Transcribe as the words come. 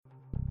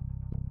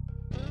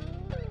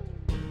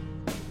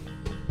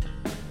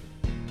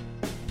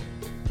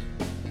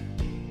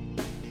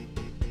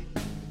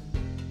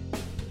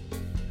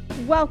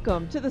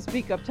Welcome to the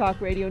Speak Up Talk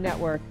Radio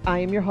Network. I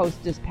am your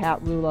hostess, Pat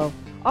Rulo.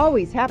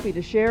 Always happy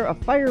to share a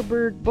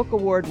Firebird Book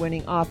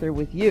Award-winning author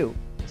with you.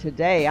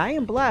 Today, I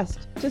am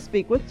blessed to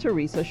speak with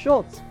Teresa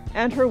Schultz,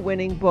 and her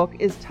winning book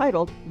is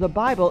titled The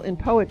Bible in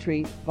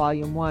Poetry,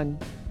 Volume 1.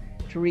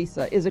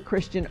 Teresa is a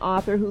Christian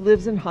author who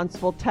lives in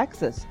Huntsville,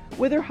 Texas,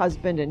 with her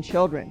husband and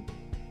children.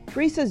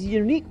 Teresa's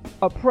unique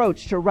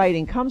approach to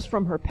writing comes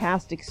from her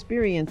past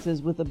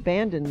experiences with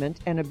abandonment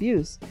and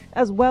abuse,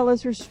 as well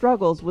as her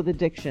struggles with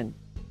addiction.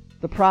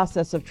 The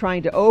process of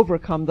trying to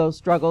overcome those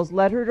struggles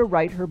led her to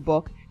write her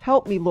book,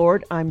 Help Me,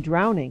 Lord, I'm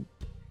Drowning.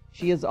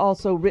 She has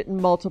also written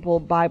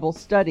multiple Bible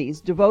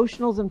studies,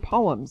 devotionals, and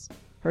poems.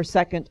 Her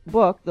second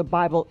book, The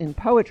Bible in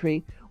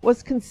Poetry,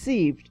 was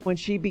conceived when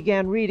she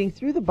began reading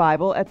through the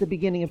Bible at the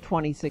beginning of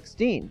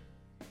 2016.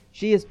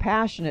 She is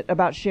passionate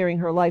about sharing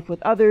her life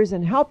with others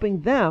and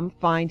helping them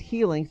find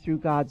healing through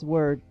God's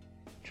Word.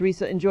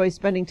 Teresa enjoys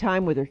spending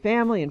time with her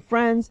family and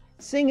friends,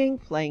 singing,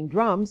 playing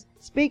drums,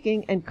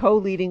 speaking, and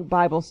co-leading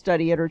Bible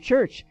study at her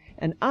church.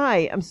 And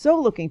I am so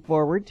looking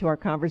forward to our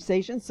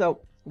conversation.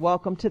 So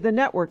welcome to the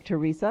network,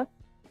 Teresa.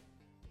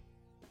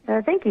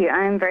 Thank you.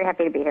 I'm very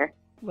happy to be here.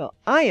 Well,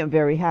 I am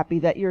very happy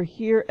that you're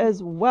here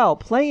as well,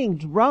 playing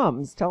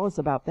drums. Tell us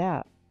about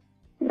that.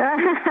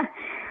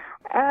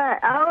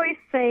 I always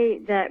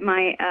say that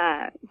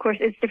of course,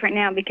 it's different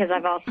now because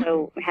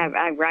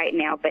I write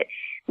now, but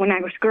when I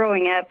was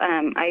growing up,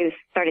 I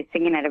started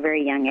singing at a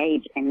very young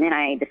age, and then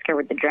I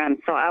discovered the drums.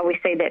 So I always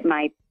say that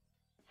my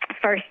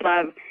first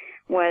love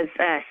was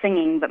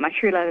singing, but my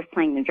true love is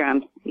playing the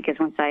drums, because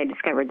once I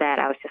discovered that,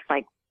 I was just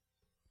like,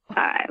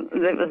 I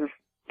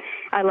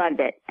loved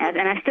it, and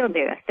I still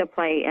do. I still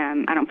play.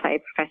 I don't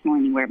play professional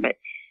anywhere, but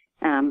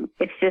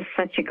it's just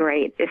such a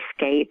great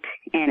escape,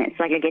 and it's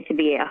like I get to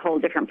be a whole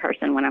different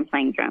person when I'm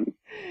playing drums.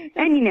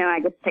 And, I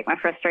get to take my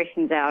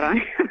frustrations out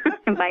on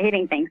by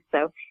hitting things,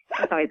 so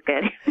that's always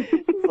good.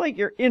 It's like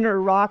your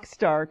inner rock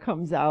star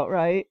comes out,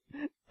 right?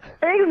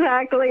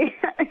 Exactly,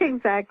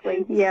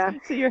 yeah.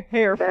 So your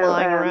hair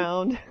flying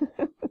around.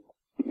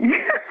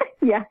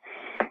 Yeah,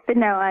 but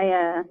no,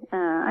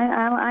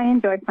 I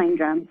enjoy playing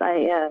drums.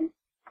 I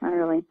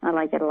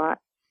like it a lot.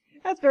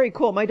 That's very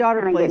cool. My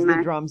daughter plays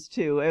the drums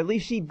too. At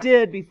least she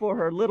did before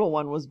her little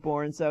one was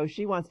born, so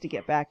she wants to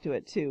get back to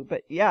it too.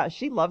 But yeah,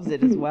 she loves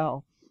it as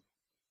well.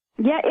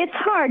 Yeah, it's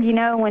hard,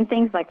 when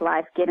things like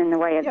life get in the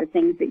way of the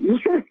things that you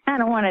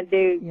kind of want to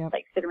do,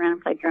 like sit around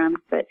and play drums.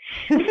 But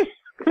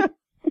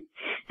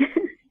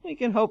we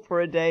can hope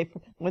for a day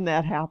when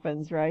that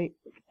happens, right?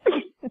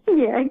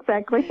 Yeah,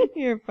 exactly.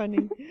 You're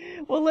funny.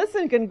 Well,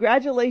 listen,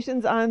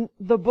 congratulations on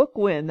the book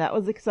win. That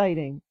was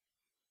exciting.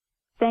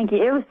 Thank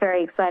you. It was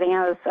very exciting.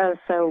 I was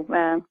so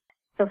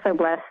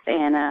blessed,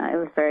 and it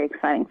was very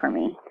exciting for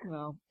me.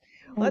 Well,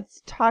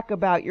 let's talk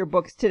about your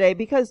books today,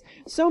 because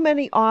so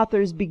many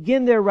authors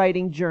begin their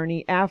writing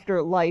journey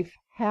after life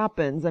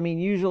happens. I mean,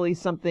 usually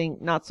something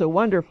not so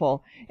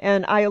wonderful.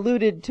 And I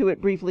alluded to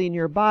it briefly in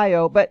your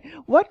bio, but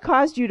what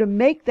caused you to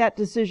make that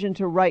decision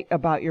to write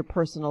about your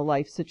personal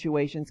life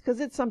situations? Because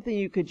it's something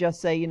you could just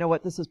say, you know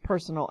what, this is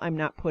personal. I'm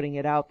not putting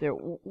it out there.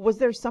 Was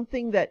there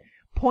something that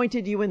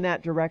pointed you in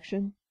that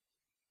direction?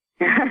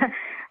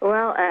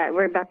 Well,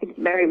 we're about to get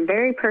very,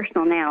 very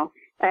personal now.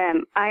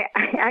 I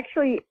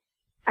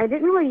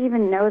didn't really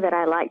even know that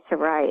I liked to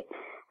write.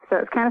 So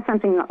it's kind of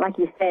something, like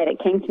you said, it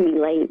came to me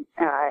late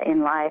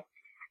in life.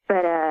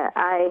 But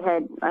I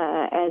had,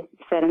 as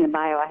said in the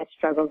bio, I had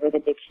struggled with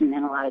addiction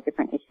and a lot of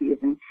different issues.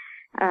 And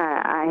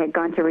I had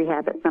gone to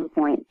rehab at some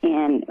point,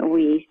 and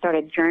we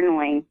started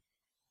journaling.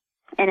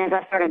 And as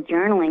I started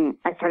journaling,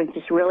 I started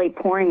just really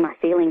pouring my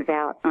feelings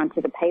out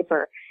onto the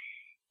paper.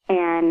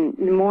 And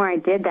the more I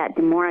did that,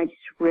 the more I just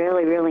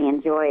really, really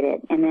enjoyed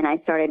it. And then I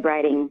started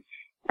writing,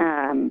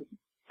 kind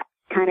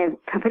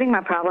of putting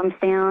my problems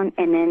down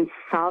and then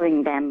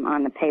solving them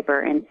on the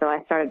paper. And so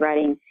I started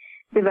writing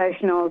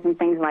devotionals and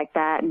things like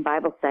that and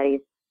Bible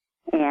studies.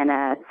 And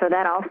so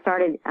that all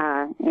started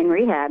in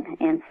rehab.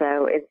 And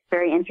so it's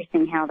very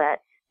interesting how that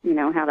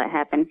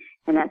happened.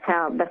 And that's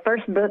how the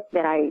first book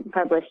that I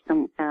published,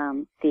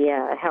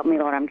 the Help Me,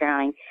 Lord, I'm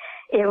Drowning,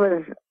 it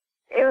was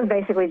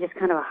basically just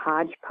kind of a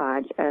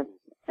hodgepodge of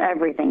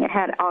everything. It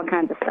had all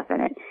kinds of stuff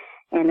in it.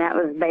 And that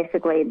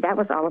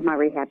was all of my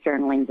rehab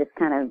journaling, just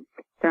kind of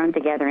thrown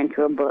together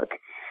into a book.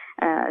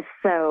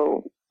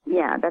 So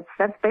yeah,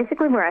 that's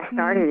basically where I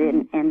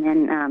started. And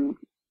then,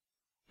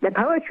 the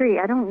poetry,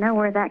 I don't know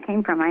where that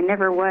came from. I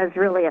never was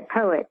really a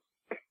poet.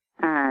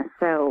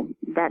 So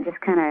that just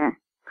kind of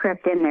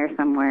crept in there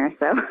somewhere.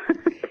 So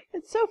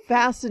it's so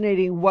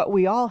fascinating what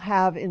we all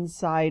have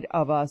inside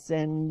of us,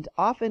 and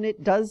often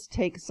it does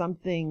take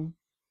something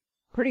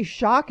pretty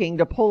shocking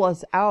to pull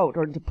us out,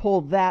 or to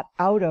pull that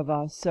out of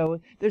us.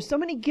 So there's so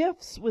many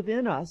gifts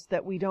within us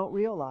that we don't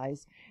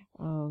realize.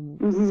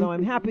 So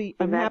I'm happy.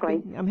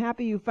 Exactly. I'm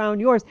happy you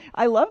found yours.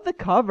 I love the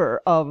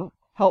cover of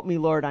Help Me,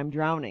 Lord, I'm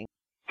Drowning.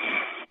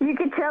 You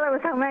could tell it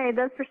was homemade,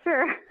 that's for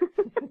sure.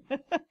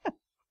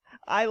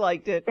 I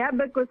liked it. That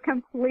book was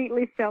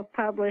completely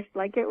self-published.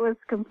 Like, it was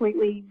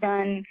completely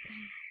done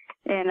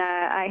And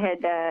I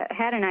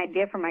had an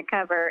idea for my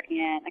cover,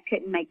 and I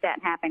couldn't make that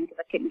happen because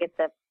I couldn't get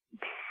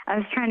I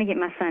was trying to get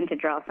my son to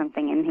draw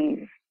something, and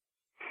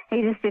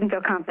he just didn't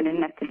feel confident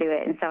enough to do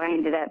it. And so I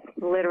ended up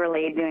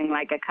literally doing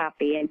like a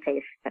copy and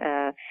paste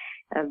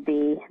of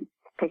the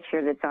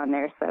picture that's on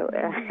there. So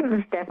it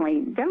was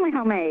definitely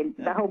homemade,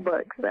 the whole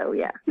book. So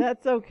yeah,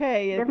 that's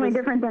okay. Definitely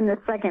different than the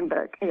second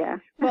book. Yeah.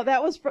 Well,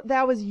 that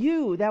was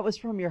you. That was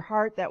from your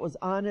heart. That was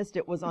honest.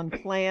 It was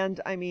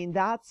unplanned. I mean,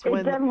 that's when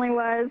it definitely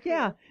was.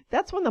 Yeah,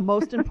 that's when the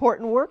most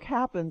important work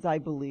happens, I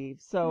believe.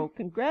 So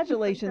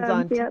congratulations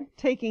on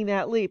taking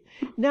that leap.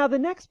 Now, the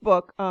next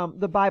book,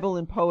 The Bible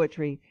in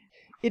Poetry,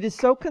 it is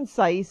so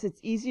concise.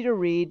 It's easy to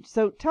read.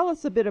 So tell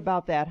us a bit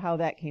about that, how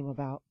that came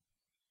about.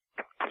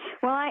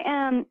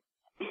 Well,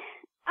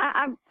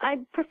 I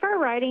prefer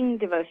writing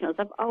devotionals.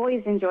 I've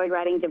always enjoyed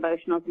writing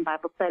devotionals and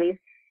Bible studies,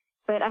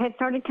 but I had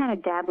started kind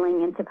of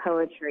dabbling into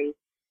poetry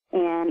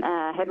and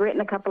had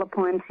written a couple of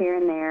poems here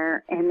and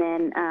there. And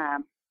then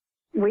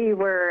we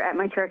were at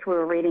my church. We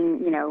were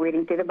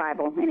reading through the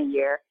Bible in a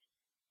year,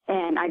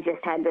 and I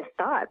just had this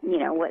thought.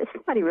 What if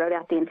somebody wrote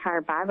out the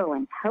entire Bible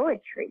in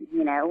poetry?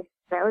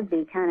 That would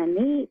be kind of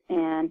neat.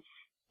 And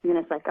then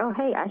it's like, oh,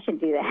 hey, I should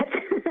do that.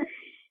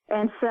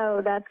 And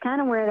so that's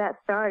kind of where that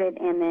started.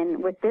 And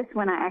then with this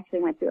one, I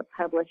actually went to a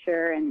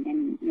publisher and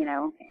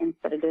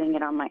instead of doing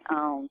it on my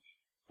own.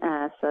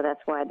 So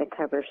that's why the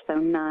cover's so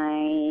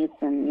nice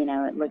and,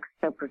 it looks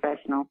so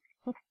professional.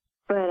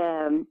 But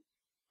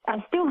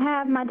I still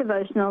have my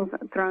devotionals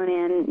thrown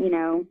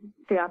in,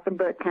 throughout the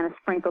book, kind of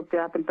sprinkled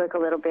throughout the book a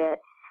little bit,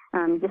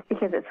 just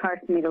because it's hard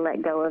for me to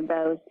let go of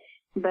those.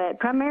 But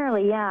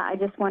primarily, yeah, I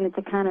just wanted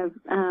to kind of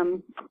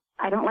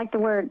I don't like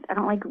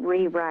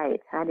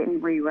rewrite. I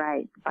didn't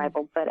rewrite the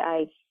Bible, but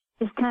I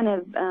just kind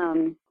of,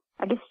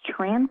 I guess,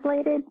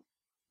 translated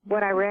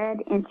what I read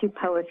into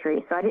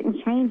poetry. So I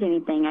didn't change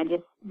anything. I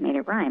just made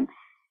it rhyme.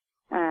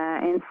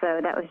 And so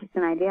that was just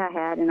an idea I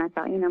had. And I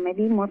thought,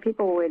 maybe more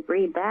people would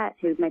read that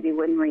who maybe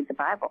wouldn't read the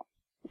Bible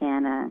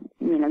and,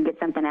 get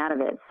something out of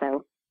it.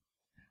 So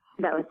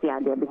that was the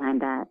idea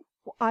behind that.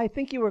 I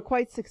think you were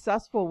quite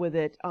successful with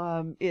it.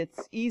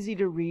 It's easy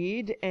to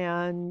read,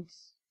 and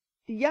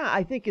yeah,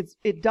 I think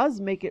it does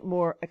make it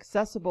more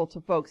accessible to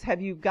folks.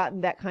 Have you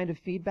gotten that kind of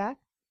feedback?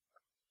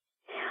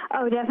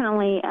 Oh,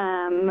 definitely.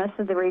 Most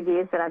of the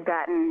reviews that I've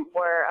gotten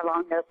were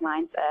along those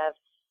lines of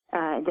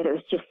that it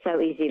was just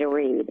so easy to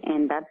read,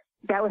 and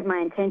that was my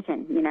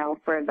intention,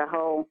 for the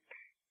whole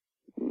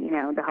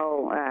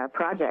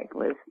project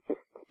was just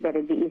that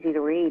it'd be easy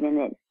to read and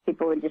that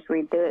people would just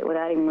read through it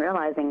without even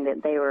realizing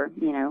that they were,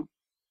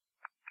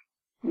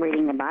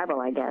 reading the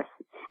Bible, I guess.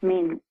 I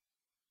mean,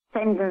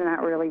 technically they're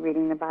not really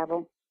reading the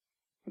Bible.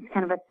 It's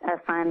kind of a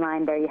fine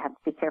line there. You have to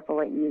be careful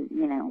what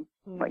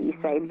what you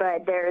say,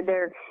 but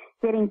they're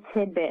getting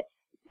tidbits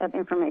of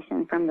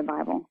information from the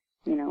Bible,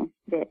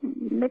 that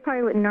they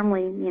probably wouldn't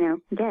normally,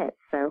 get.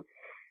 So,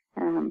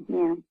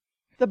 yeah.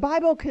 The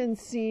Bible can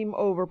seem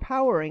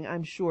overpowering,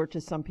 I'm sure,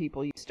 to some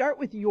people. You start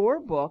with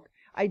your book.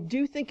 I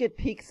do think it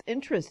piques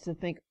interest to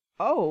think,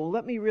 oh,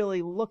 let me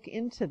really look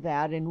into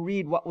that and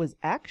read what was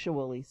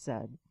actually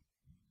said.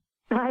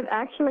 I've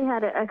actually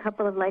had a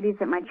couple of ladies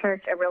at my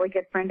church, a really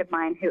good friend of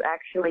mine who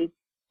actually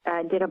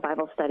did a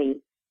Bible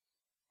study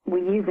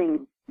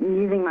using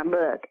my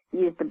book,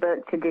 used the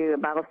book to do a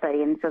Bible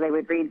study. And so they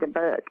would read the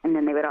book, and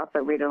then they would also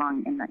read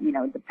along in the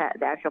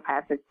actual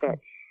passage that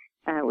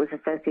was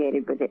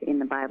associated with it in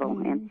the Bible.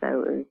 Mm-hmm. And so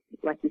it was,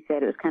 like you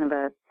said, it was kind of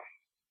a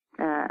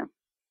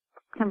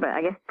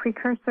I guess,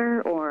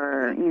 precursor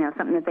or,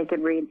 something that they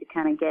could read to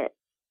kind of get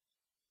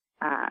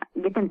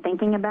them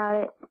thinking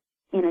about it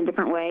in a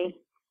different way,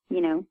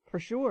 For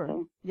sure.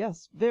 So.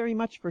 Yes, very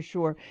much for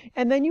sure.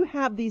 And then you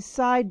have these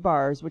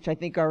sidebars, which I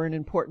think are an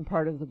important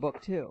part of the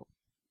book, too.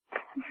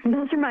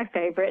 Those are my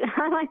favorite.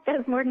 I like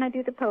those more than I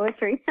do the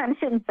poetry. I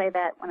shouldn't say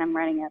that when I'm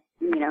writing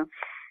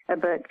a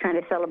book,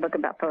 trying to sell a book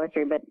about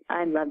poetry, but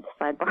I love the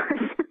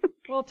sidebars.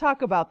 Well,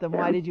 talk about them.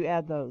 Why did you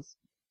add those?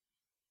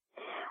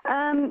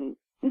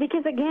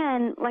 Because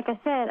again, like I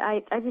said,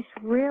 I just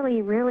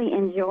really, really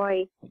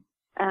enjoy,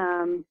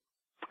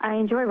 I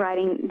enjoy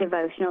writing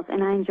devotionals,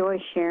 and I enjoy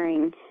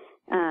sharing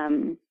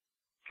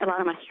a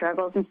lot of my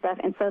struggles and stuff.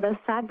 And so those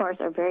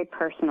sidebars are very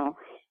personal,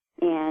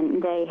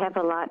 and they have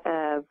a lot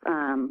of,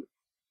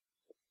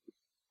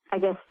 I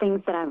guess,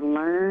 things that I've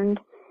learned.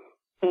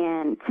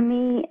 And to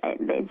me,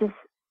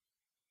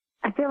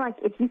 I feel like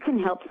if you can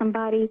help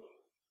somebody,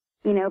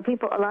 a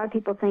lot of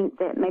people think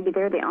that maybe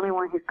they're the only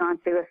one who's gone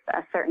through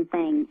a certain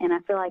thing. And I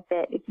feel like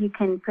that if you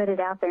can put it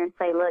out there and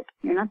say, look,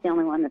 you're not the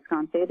only one that's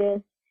gone through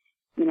this.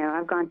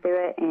 I've gone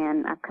through it,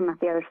 and I've come out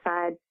the other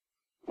side,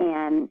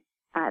 and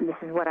this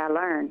is what I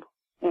learned.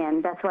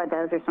 And that's why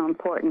those are so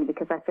important,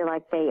 because I feel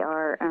like they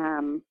are,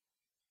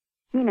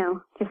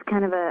 just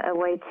kind of a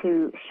way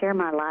to share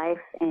my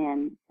life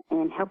and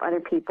help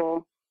other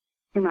people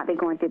who might be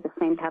going through the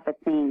same type of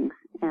things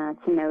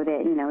to know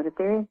that,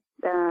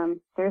 that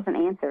there's an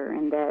answer,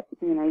 and that,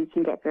 you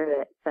can get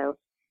through it. So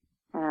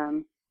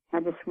I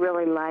just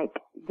really like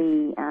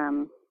the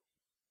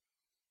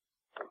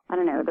I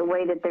don't know, the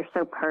way that they're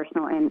so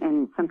personal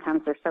and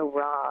sometimes they're so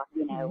raw,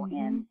 you know,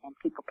 and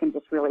people can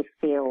just really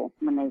feel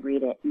when they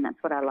read it. And that's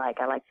what I like.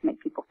 I like to make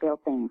people feel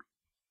things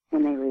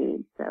when they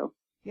read. So.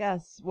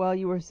 Yes, well,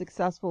 you were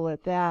successful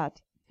at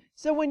that.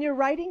 So when you're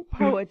writing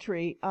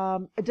poetry,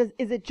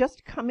 is it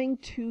just coming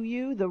to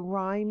you, the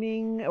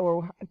rhyming,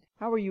 or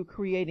how are you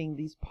creating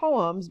these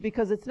poems?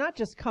 Because it's not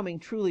just coming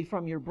truly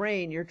from your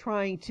brain. You're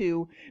trying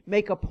to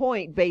make a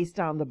point based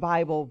on the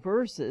Bible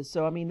verses.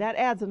 So, I mean, that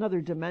adds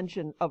another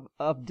dimension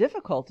of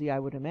difficulty, I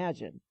would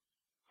imagine.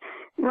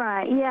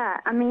 Right, yeah.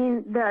 I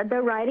mean,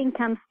 the writing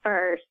comes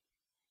first.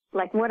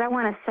 Like, what I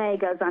want to say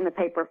goes on the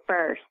paper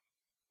first,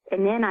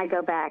 and then I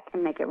go back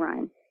and make it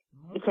rhyme.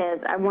 Because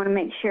I want to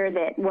make sure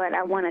that what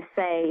I want to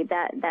say,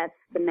 that's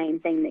the main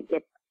thing that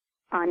gets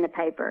on the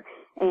paper.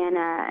 And,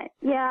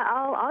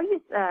 I'll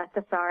use,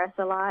 thesaurus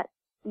a lot,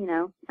 you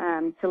know,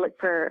 to look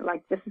for,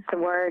 like, this is the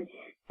word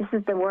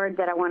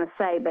that I want to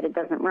say, but it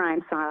doesn't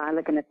rhyme. So I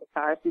look in the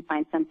thesaurus and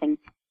find something,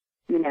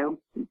 you know,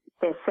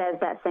 that says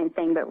that same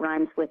thing, but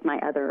rhymes with my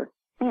other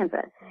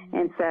stanza.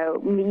 And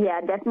so,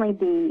 yeah, definitely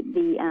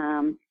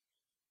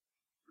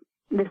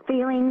the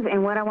feelings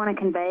and what I want to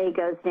convey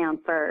goes down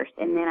first,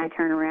 and then I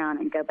turn around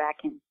and go back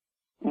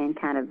and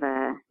kind of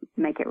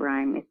make it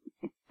rhyme,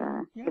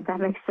 if that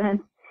makes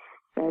sense.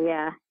 So,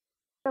 yeah.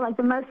 So, like,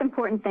 the most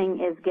important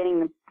thing is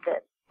getting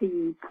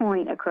the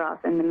point across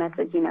and the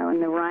message, you know, and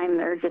the rhyme,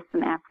 they're just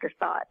an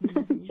afterthought,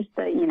 just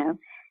you know,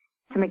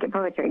 to make it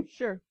poetry.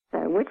 Sure.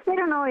 So, which they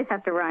don't always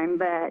have to rhyme,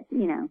 but,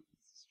 you know.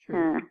 This is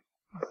true.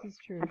 This is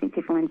true. I think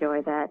people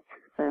enjoy that.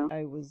 So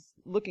I was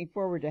looking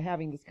forward to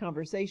having this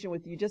conversation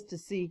with you just to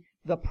see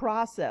the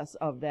process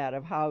of that,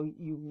 of how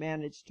you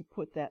managed to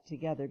put that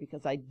together,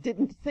 because I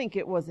didn't think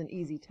it was an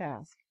easy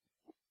task.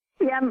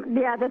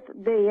 Yeah,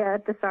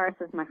 the thesaurus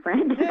is my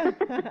friend.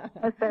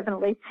 Most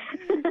definitely.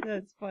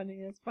 That's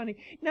funny.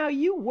 Now,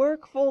 you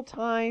work full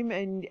time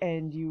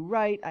and you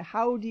write.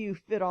 How do you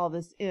fit all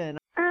this in?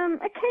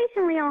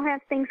 Occasionally I'll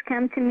have things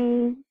come to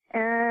me,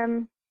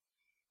 and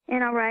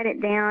I'll write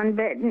it down,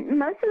 but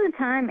most of the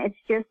time it's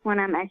just when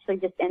I'm actually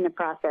just in the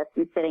process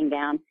and sitting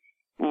down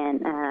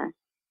and,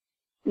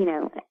 you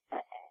know,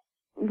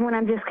 when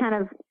I'm just kind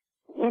of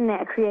in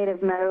that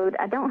creative mode.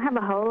 I don't have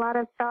a whole lot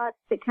of thoughts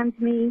that come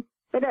to me,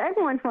 but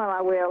every once in a while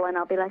I will, and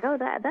I'll be like, oh,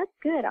 that's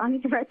good. I'll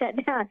need to write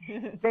that down.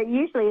 But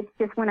usually it's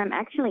just when I'm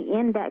actually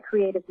in that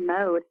creative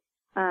mode.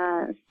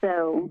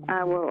 So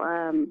I will,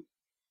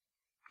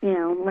 you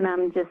know, when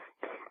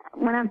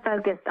I'm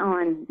focused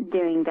on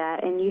doing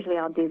that, and usually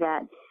I'll do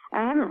that.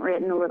 I haven't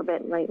written a little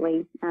bit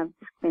lately. I've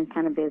just been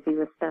kind of busy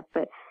with stuff,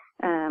 but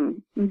I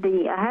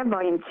have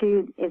volume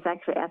 2 is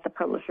actually at the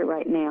publisher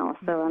right now,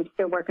 so I'm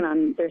still working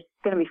on. There's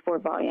going to be 4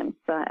 volumes,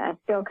 so I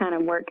still kind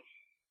of work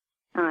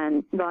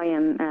on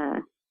volume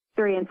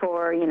 3 and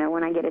 4, you know,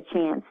 when I get a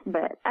chance.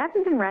 But I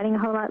haven't been writing a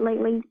whole lot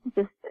lately.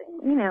 Just,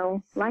 you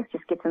know, life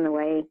just gets in the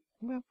way.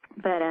 Yeah.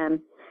 But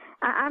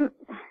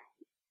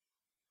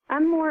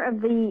I'm more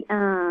of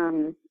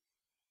the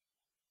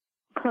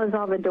close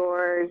all the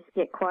doors,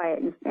 get quiet,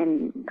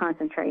 and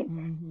concentrate.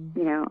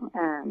 You know,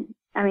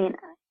 I mean,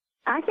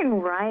 I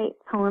can write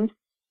poems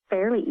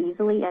fairly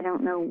easily. I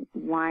don't know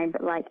why,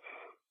 but like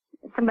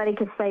somebody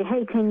could say,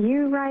 "Hey, can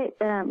you write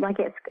like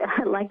at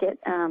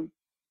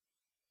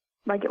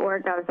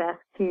work?" I was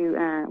asked to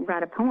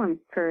write a poem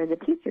for the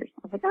teachers.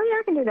 I was like, "Oh yeah,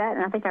 I can do that,"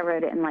 and I think I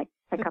wrote it in like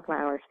a couple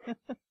hours.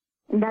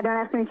 And don't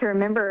ask me to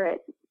remember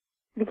it,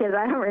 because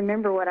I don't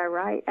remember what I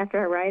write after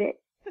I write it.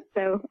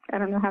 So I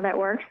don't know how that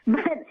works.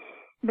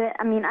 But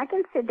I mean, I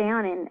can sit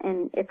down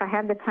and if I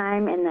have the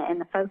time and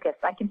the focus,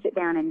 I can sit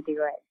down and do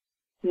it,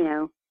 you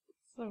know.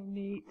 So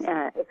neat.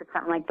 If it's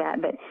something like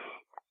that. But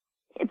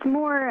it's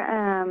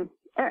more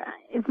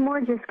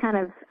just kind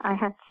of, I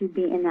have to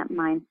be in that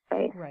mind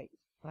space. Right.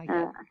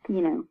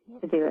 You know,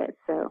 to do it.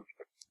 So.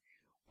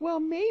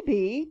 Well,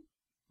 maybe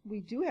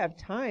we do have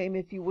time,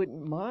 if you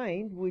wouldn't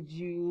mind. Would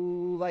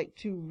you like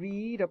to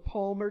read a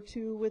poem or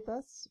two with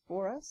us,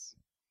 for us?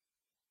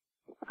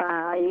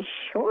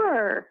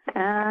 Sure.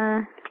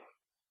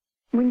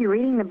 When you're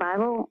reading the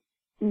Bible,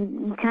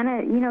 you kind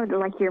of, you know,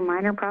 like your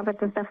minor prophets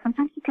and stuff,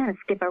 sometimes you kind of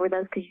skip over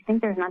those because you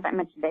think there's not that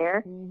much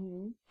there.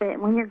 But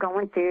when you're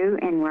going through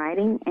and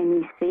writing and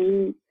you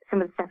see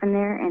some of the stuff in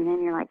there, and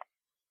then you're like,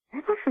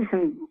 there's actually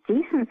some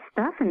decent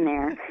stuff in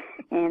there.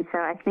 And so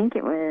I think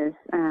it was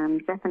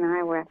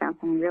Zephaniah where I found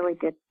some really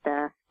good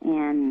stuff.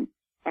 And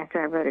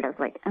after I wrote it, I was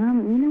like, you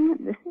know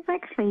what? This is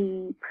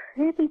actually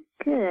pretty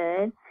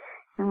good.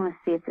 I want to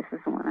see if this is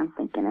the one I'm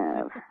thinking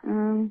of.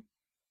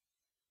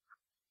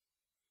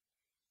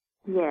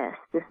 Yes,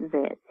 this is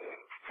it.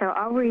 So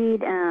I'll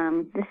read.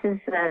 This is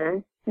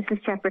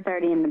chapter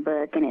 30 in the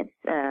book, and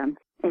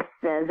it's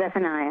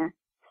Zephaniah.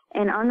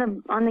 And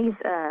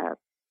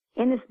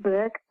in this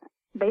book,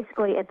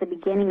 basically at the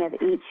beginning of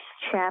each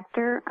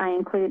chapter, I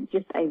include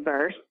just a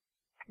verse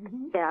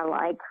that I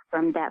like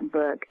from that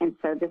book. And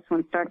so this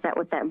one starts out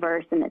with that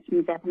verse, and it's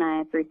from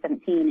Zephaniah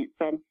 3:17. It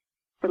said,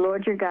 "The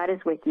Lord your God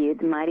is with you,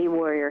 the mighty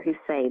warrior who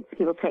saves.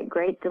 He will take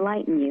great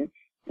delight in you,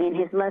 and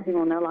his love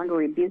will no longer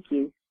rebuke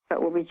you,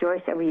 but will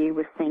rejoice over you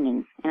with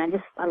singing. And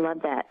I love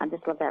that. I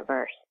just love that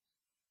verse.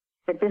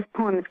 But this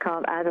poem is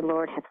called I, the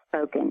Lord, Have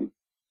Spoken,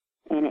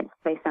 and it's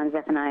based on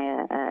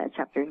Zephaniah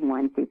chapters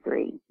 1 through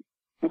 3.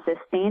 It says,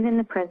 stand in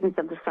the presence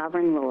of the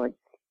sovereign Lord.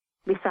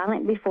 Be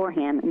silent before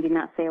him and do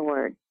not say a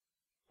word.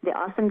 The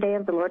awesome day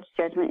of the Lord's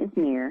judgment is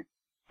near.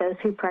 Those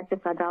who practice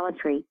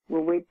idolatry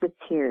will weep with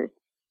tears.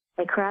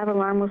 A cry of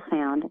alarm will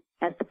sound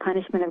as the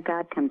punishment of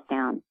God comes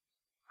down.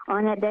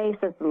 On that day,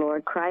 says the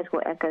Lord, cries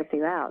will echo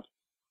throughout.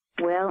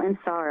 Wail in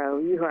sorrow,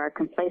 you who are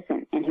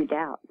complacent and who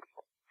doubt.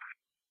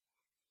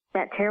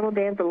 That terrible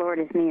day of the Lord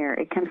is near.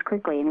 It comes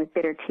quickly and with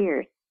bitter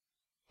tears.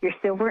 Your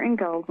silver and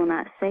gold will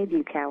not save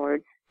you,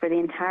 cowards, for the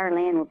entire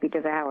land will be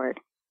devoured.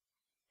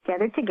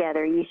 Gather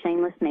together, you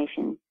shameless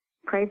nation.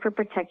 Pray for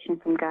protection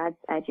from God's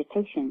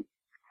agitation.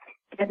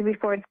 Gather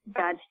before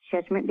God's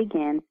judgment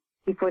begins,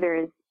 before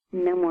there is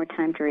no more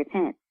time to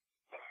repent.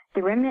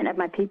 The remnant of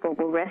my people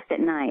will rest at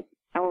night.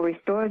 I will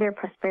restore their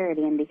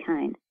prosperity and be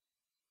kind.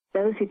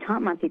 Those who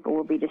taunt my people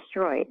will be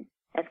destroyed,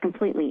 as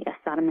completely as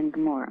Sodom and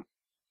Gomorrah.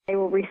 They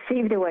will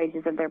receive the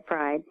wages of their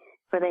pride,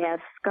 for they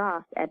have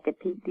scoffed at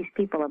these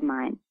people of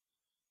mine.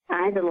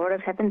 I, the Lord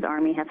of heaven's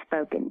army, have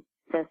spoken,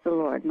 says the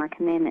Lord. My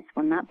commandments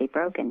will not be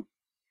broken.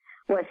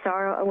 What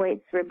sorrow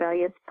awaits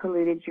rebellious,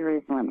 polluted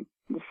Jerusalem,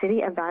 the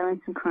city of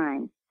violence and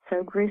crime,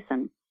 so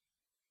gruesome.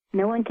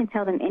 No one can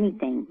tell them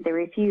anything. They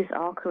refuse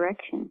all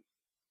correction.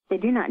 They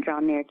do not draw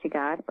near to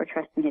God or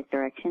trust in his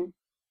direction.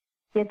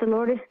 Yet the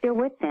Lord is still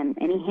with them,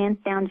 and he hands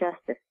down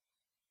justice.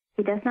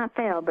 He does not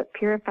fail, but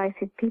purifies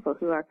his people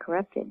who are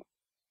corrupted.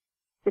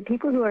 The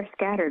people who are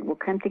scattered will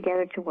come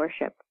together to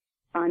worship.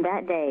 On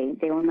that day,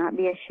 they will not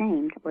be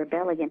ashamed or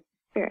rebel against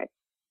the Spirit.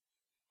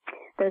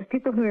 Those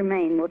people who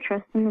remain will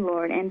trust in the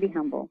Lord and be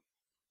humble.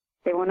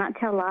 They will not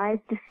tell lies,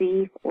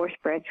 deceive, or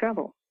spread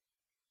trouble.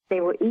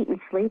 They will eat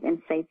and sleep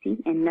in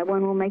safety, and no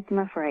one will make them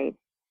afraid.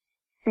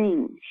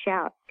 Sing,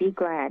 shout, be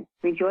glad,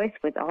 rejoice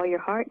with all your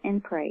heart,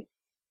 and pray.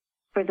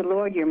 For the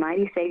Lord, your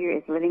mighty Savior,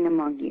 is living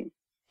among you.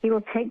 He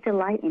will take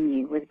delight in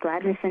you with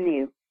gladness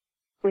anew.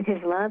 With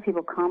his love, he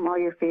will calm all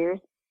your fears.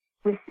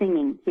 With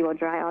singing, he will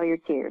dry all your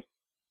tears.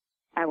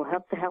 I will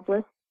help the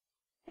helpless,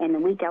 and the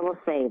weak I will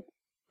save.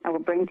 I will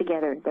bring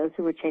together those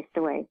who were chased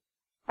away.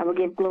 I will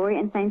give glory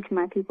and fame to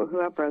my people who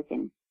are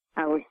broken.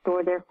 I will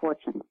restore their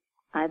fortunes.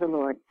 I, the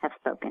Lord, have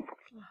spoken.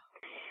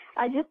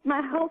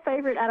 My whole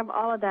favorite out of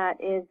all of that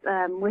is,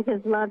 with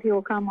his love, he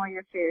will calm all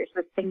your fears.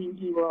 With singing,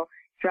 he will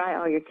dry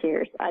all your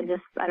tears. I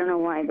don't know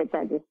why, but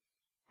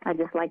I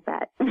just like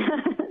that.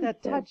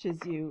 That touches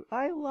you.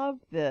 I love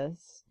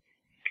this.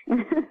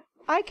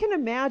 I can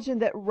imagine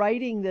that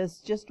writing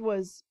this just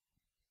was,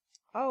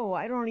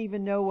 I don't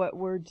even know what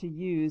word to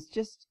use,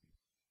 just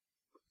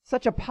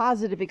such a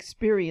positive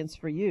experience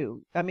for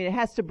you. I mean, it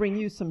has to bring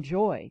you some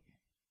joy.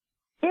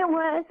 It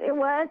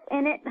was,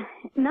 and it,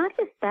 not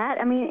just that,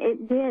 I mean,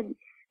 it did,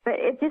 but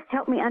it just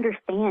helped me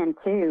understand,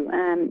 too.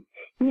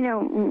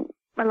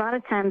 A lot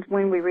of times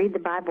when we read the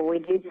Bible, we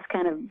do just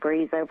kind of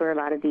breeze over a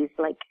lot of these,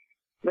 like,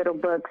 little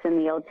books in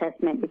the Old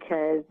Testament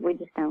because we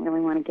just don't really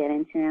want to get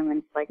into them,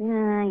 and it's like,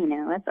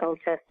 that's Old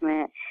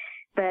Testament.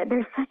 But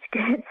there's such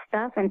good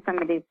stuff in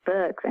some of these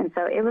books, and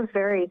so it was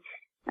very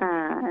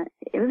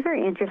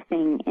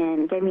interesting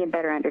and gave me a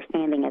better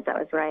understanding as I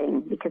was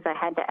writing because I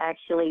had to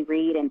actually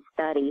read and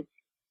study,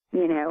 I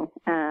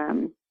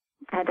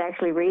had to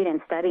actually read and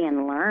study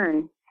and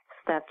learn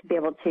stuff to be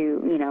able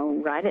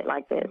to, write it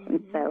like this.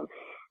 And so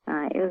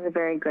it was a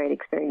very great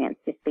experience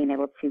just being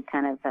able to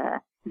kind of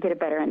get a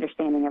better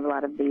understanding of a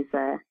lot of these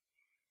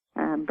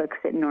books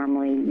that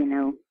normally,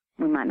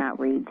 we might not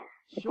read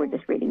if we're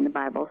just reading the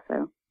Bible.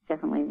 So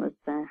definitely was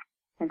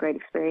a great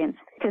experience.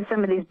 Because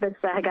some of these books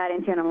that I got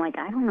into, and I'm like,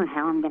 I don't know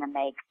how I'm going to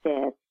make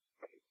this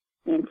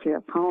into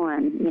a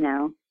poem,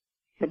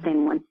 But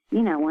then once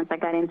I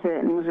got into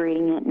it and was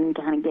reading it and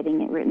kind of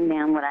getting it written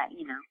down,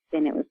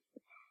 then it was,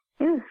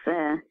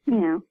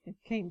 It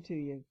came to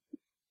you.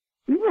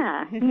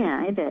 Yeah,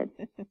 it did.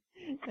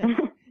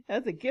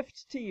 That's a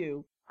gift to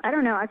you. I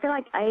don't know. I feel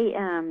like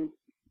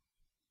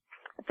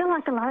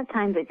a lot of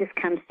times it just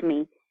comes to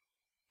me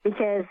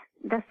because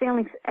that's the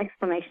only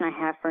explanation I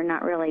have for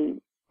not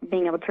really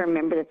being able to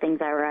remember the things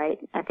I write.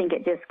 I think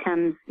it just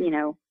comes,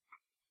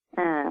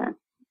 I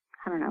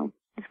don't know.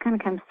 It kind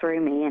of comes through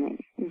me and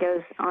it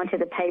goes onto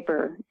the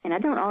paper, and I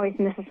don't always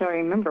necessarily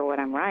remember what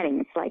I'm writing.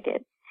 It's like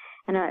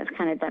I know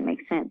that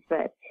makes sense,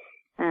 but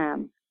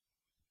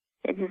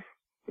it's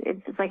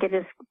like it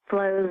just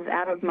flows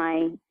out of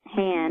my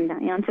hand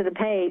onto the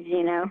page,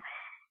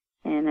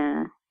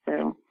 and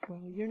so.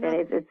 Well, you're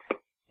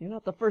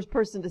not the first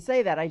person to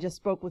say that. I just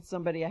spoke with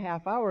somebody a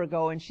half hour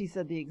ago, and she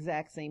said the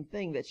exact same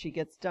thing, that she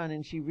gets done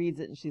and she reads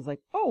it and she's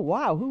like, oh,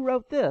 wow, who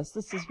wrote this?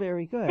 This is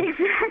very good.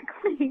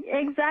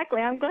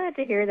 Exactly. I'm glad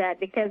to hear that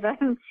because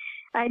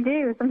I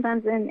do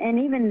sometimes, and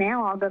even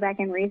now I'll go back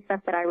and read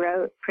stuff that I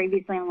wrote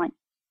previously. I'm like,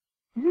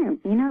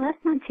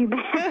 that's not too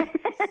bad.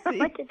 I'm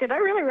like, did I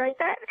really write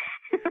that?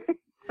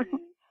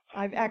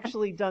 I've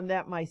actually done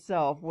that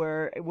myself,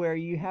 where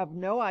you have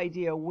no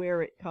idea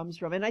where it comes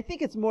from, and I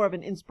think it's more of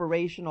an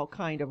inspirational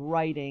kind of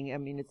writing. I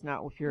mean, it's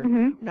not if you're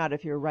not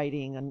if you're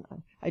writing, and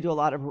I do a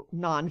lot of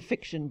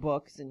nonfiction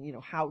books, and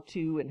how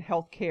to and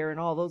healthcare and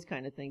all those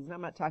kind of things. And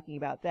I'm not talking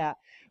about that,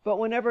 but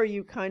whenever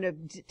you kind of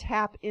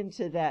tap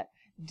into that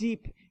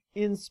deep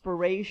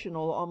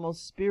inspirational,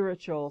 almost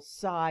spiritual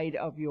side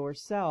of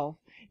yourself,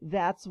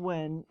 that's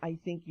when I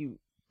think you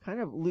kind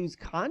of lose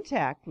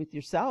contact with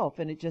yourself,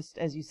 and it just,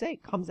 as you say,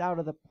 comes out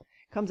of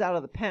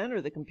the pen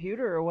or the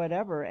computer or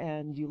whatever,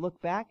 and you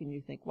look back and you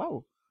think,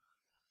 whoa,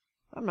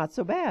 I'm not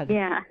so bad.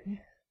 Yeah,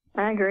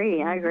 I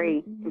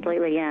agree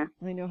completely. Yeah,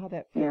 I know how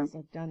that feels.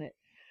 I've done it.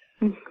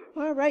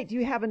 All right, do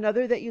you have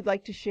another that you'd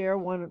like to share,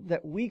 one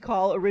that we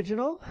call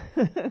original?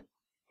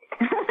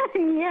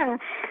 Yeah,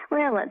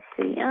 well, let's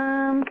see.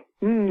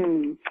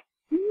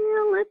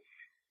 Let's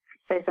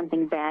say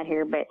something bad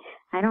here, but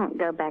I don't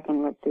go back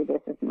and look through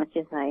this as much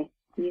as I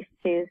used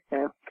to,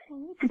 so.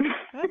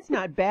 That's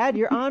not bad.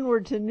 You're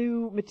onward to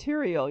new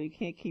material. You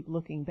can't keep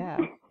looking back.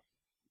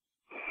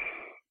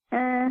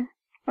 Well,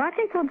 I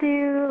think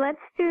let's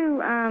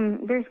do,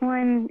 there's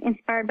one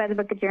inspired by the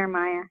book of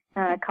Jeremiah,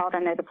 called I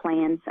Know the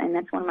Plans, and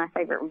that's one of my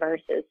favorite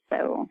verses,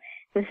 so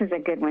this is a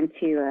good one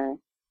to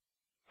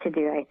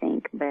do, I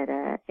think. But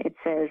it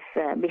says,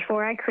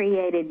 before I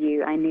created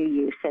you, I knew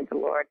you, said the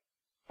Lord.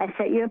 I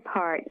set you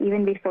apart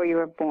even before you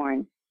were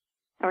born.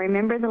 I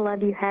remember the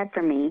love you had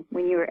for me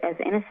when you were as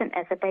innocent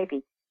as a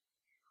baby.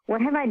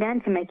 What have I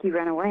done to make you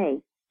run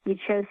away? You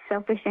chose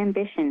selfish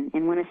ambition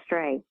and went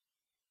astray.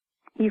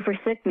 You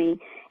forsook me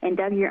and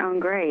dug your own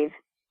grave.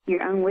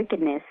 Your own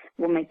wickedness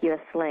will make you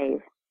a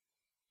slave.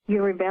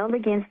 You rebelled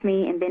against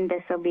me and been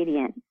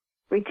disobedient.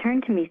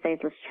 Return to me,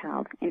 faithless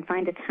child, and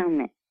find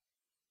atonement.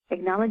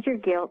 Acknowledge your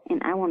guilt,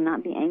 and I will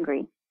not be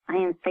angry. I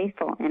am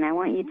faithful, and I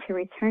want you to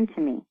return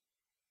to me.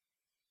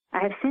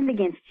 I have sinned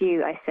against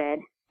you, I said,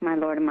 my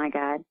Lord and my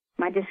God.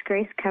 My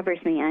disgrace covers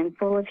me. I am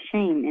full of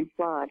shame and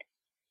flawed.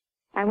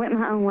 I went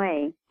my own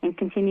way and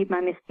continued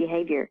my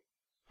misbehavior.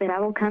 But I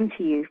will come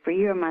to you, for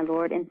you are my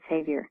Lord and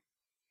Savior.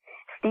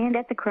 Stand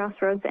at the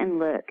crossroads and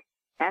look.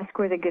 Ask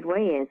where the good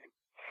way is.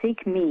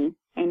 Seek me,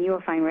 and you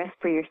will find rest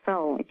for your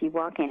soul if you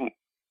walk in it.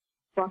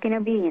 Walk in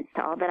obedience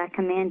to all that I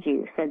command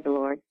you, said the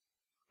Lord.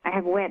 I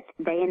have wept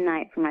day and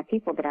night for my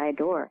people that I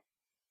adore.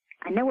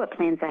 I know what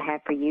plans I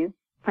have for you,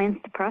 plans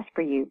to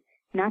prosper you,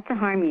 not to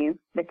harm you,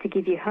 but to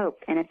give you hope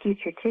and a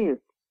future too.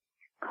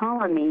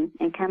 Call on me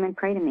and come and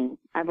pray to me.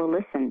 I will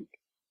listen.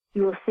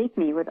 You will seek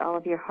me with all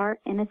of your heart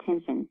and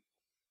attention.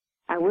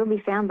 I will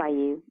be found by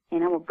you,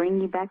 and I will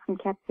bring you back from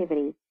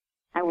captivity.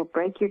 I will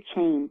break your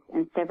chains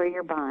and sever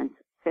your bonds,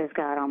 says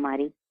God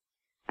Almighty.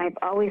 I have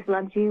always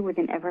loved you with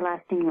an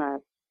everlasting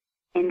love,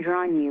 and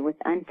drawn you with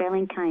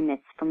unfailing kindness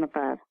from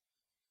above.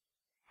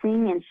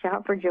 Sing and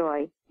shout for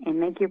joy, and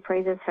make your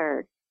praises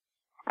heard.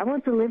 I will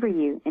deliver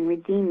you and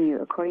redeem you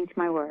according to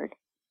my word.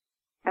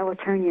 I will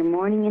turn your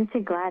mourning into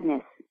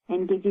gladness,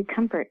 and give you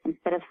comfort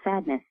instead of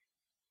sadness.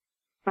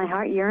 My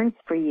heart yearns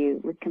for you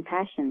with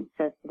compassion,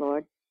 says the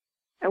Lord.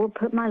 I will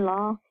put my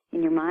law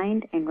in your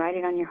mind and write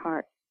it on your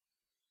heart.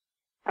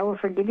 I will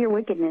forgive your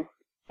wickedness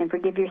and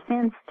forgive your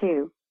sins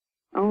too.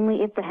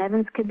 Only if the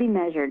heavens could be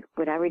measured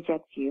would I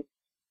reject you.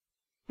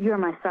 You are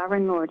my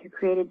sovereign Lord who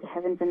created the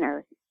heavens and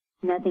earth.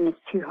 Nothing is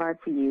too hard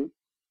for you.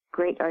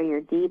 Great are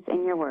your deeds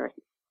and your worth.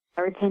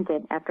 I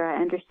repented after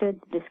I understood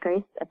the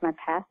disgrace of my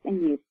past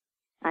and youth.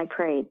 I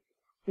prayed,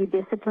 you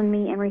discipline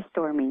me and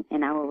restore me,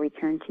 and I will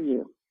return to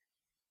you.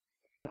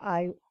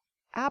 I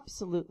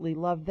absolutely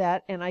love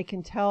that, and I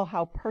can tell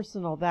how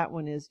personal that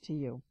one is to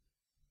you.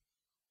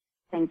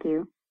 Thank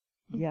you.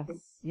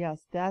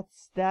 Yes,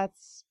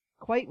 that's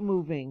quite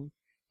moving.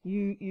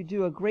 You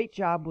do a great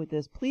job with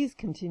this. Please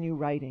continue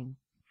writing.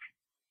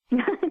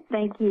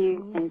 Thank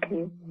you.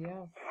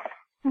 Yes.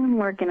 I'm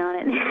working on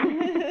it.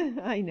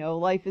 I know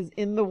life is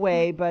in the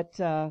way, but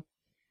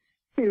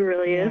it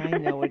really is. I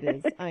know it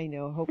is. I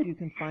know. Hope you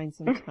can find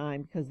some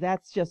time, because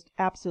that's just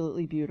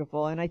absolutely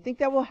beautiful, and I think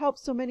that will help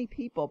so many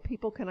people.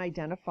 People can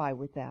identify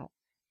with that.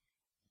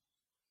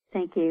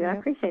 Thank you. Yep. I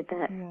appreciate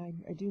that. Yeah,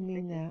 I do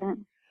mean that.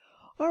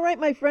 All right,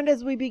 my friend,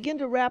 as we begin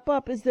to wrap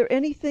up, is there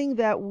anything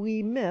that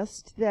we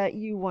missed that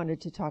you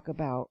wanted to talk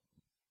about?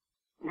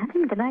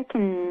 Nothing that I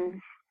can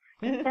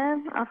think of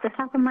off the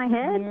top of my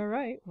head. All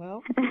right.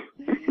 Well,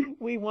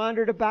 we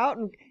wandered about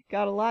and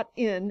got a lot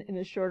in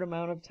a short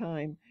amount of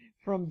time.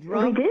 From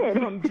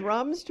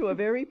drums to a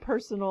very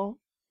personal,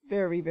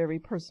 very, very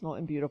personal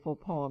and beautiful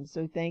poem.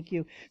 So thank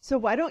you. So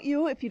why don't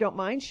you, if you don't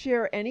mind,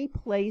 share any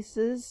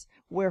places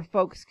where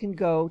folks can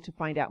go to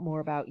find out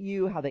more about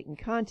you, how they can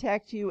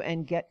contact you,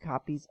 and get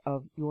copies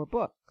of your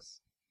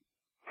books?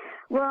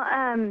 Well,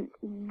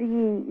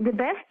 the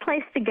best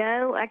place to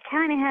go, I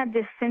kind of have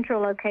this central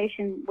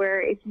location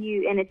where and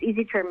it's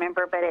easy to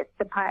remember, but it's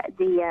the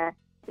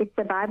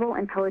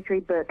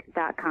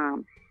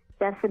BibleandPoetryBook.com.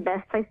 That's the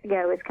best place to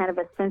go. It's kind of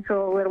a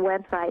central little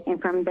website, and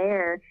from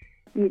there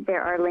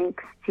are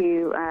links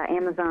to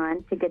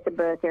Amazon to get the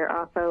book. There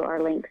also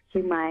are links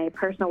to my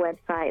personal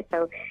website.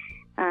 So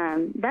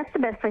that's the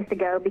best place to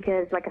go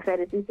because, like I said,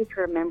 it's easy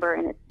to remember,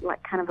 and it's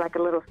like kind of like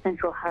a little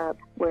central hub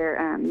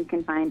where you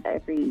can find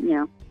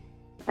everything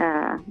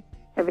that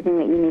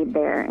you need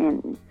there.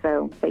 And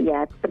so, but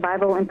yeah, it's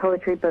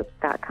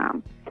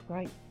thebibleandpoetrybook.com.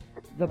 Right.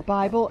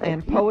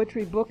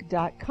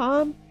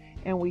 Thebibleandpoetrybook.com.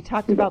 And we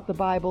talked about the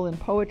Bible and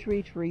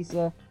poetry,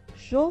 Teresa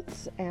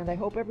Schultz, and I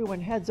hope everyone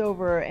heads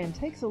over and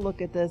takes a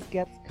look at this,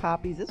 gets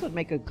copies. This would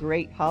make a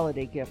great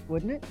holiday gift,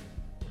 wouldn't it?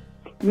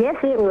 Yes,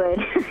 it would.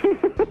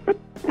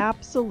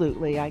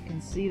 Absolutely. I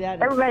can see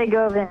that. Everybody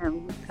go over there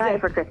and try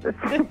it for Christmas.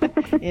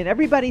 In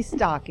everybody's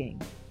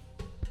stocking.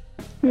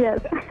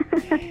 Yes.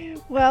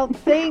 Well,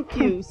 thank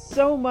you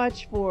so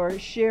much for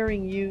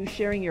sharing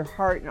your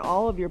heart and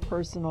all of your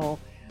personal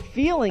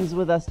feelings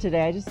with us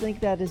today. I just think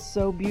that is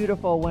so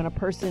beautiful when a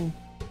person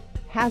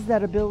has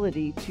that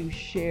ability to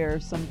share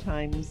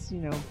sometimes,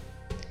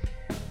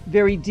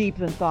 very deep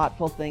and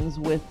thoughtful things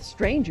with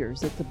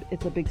strangers.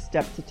 It's a big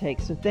step to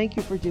take. So thank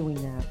you for doing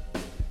that.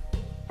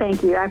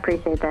 Thank you. I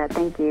appreciate that.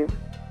 Thank you.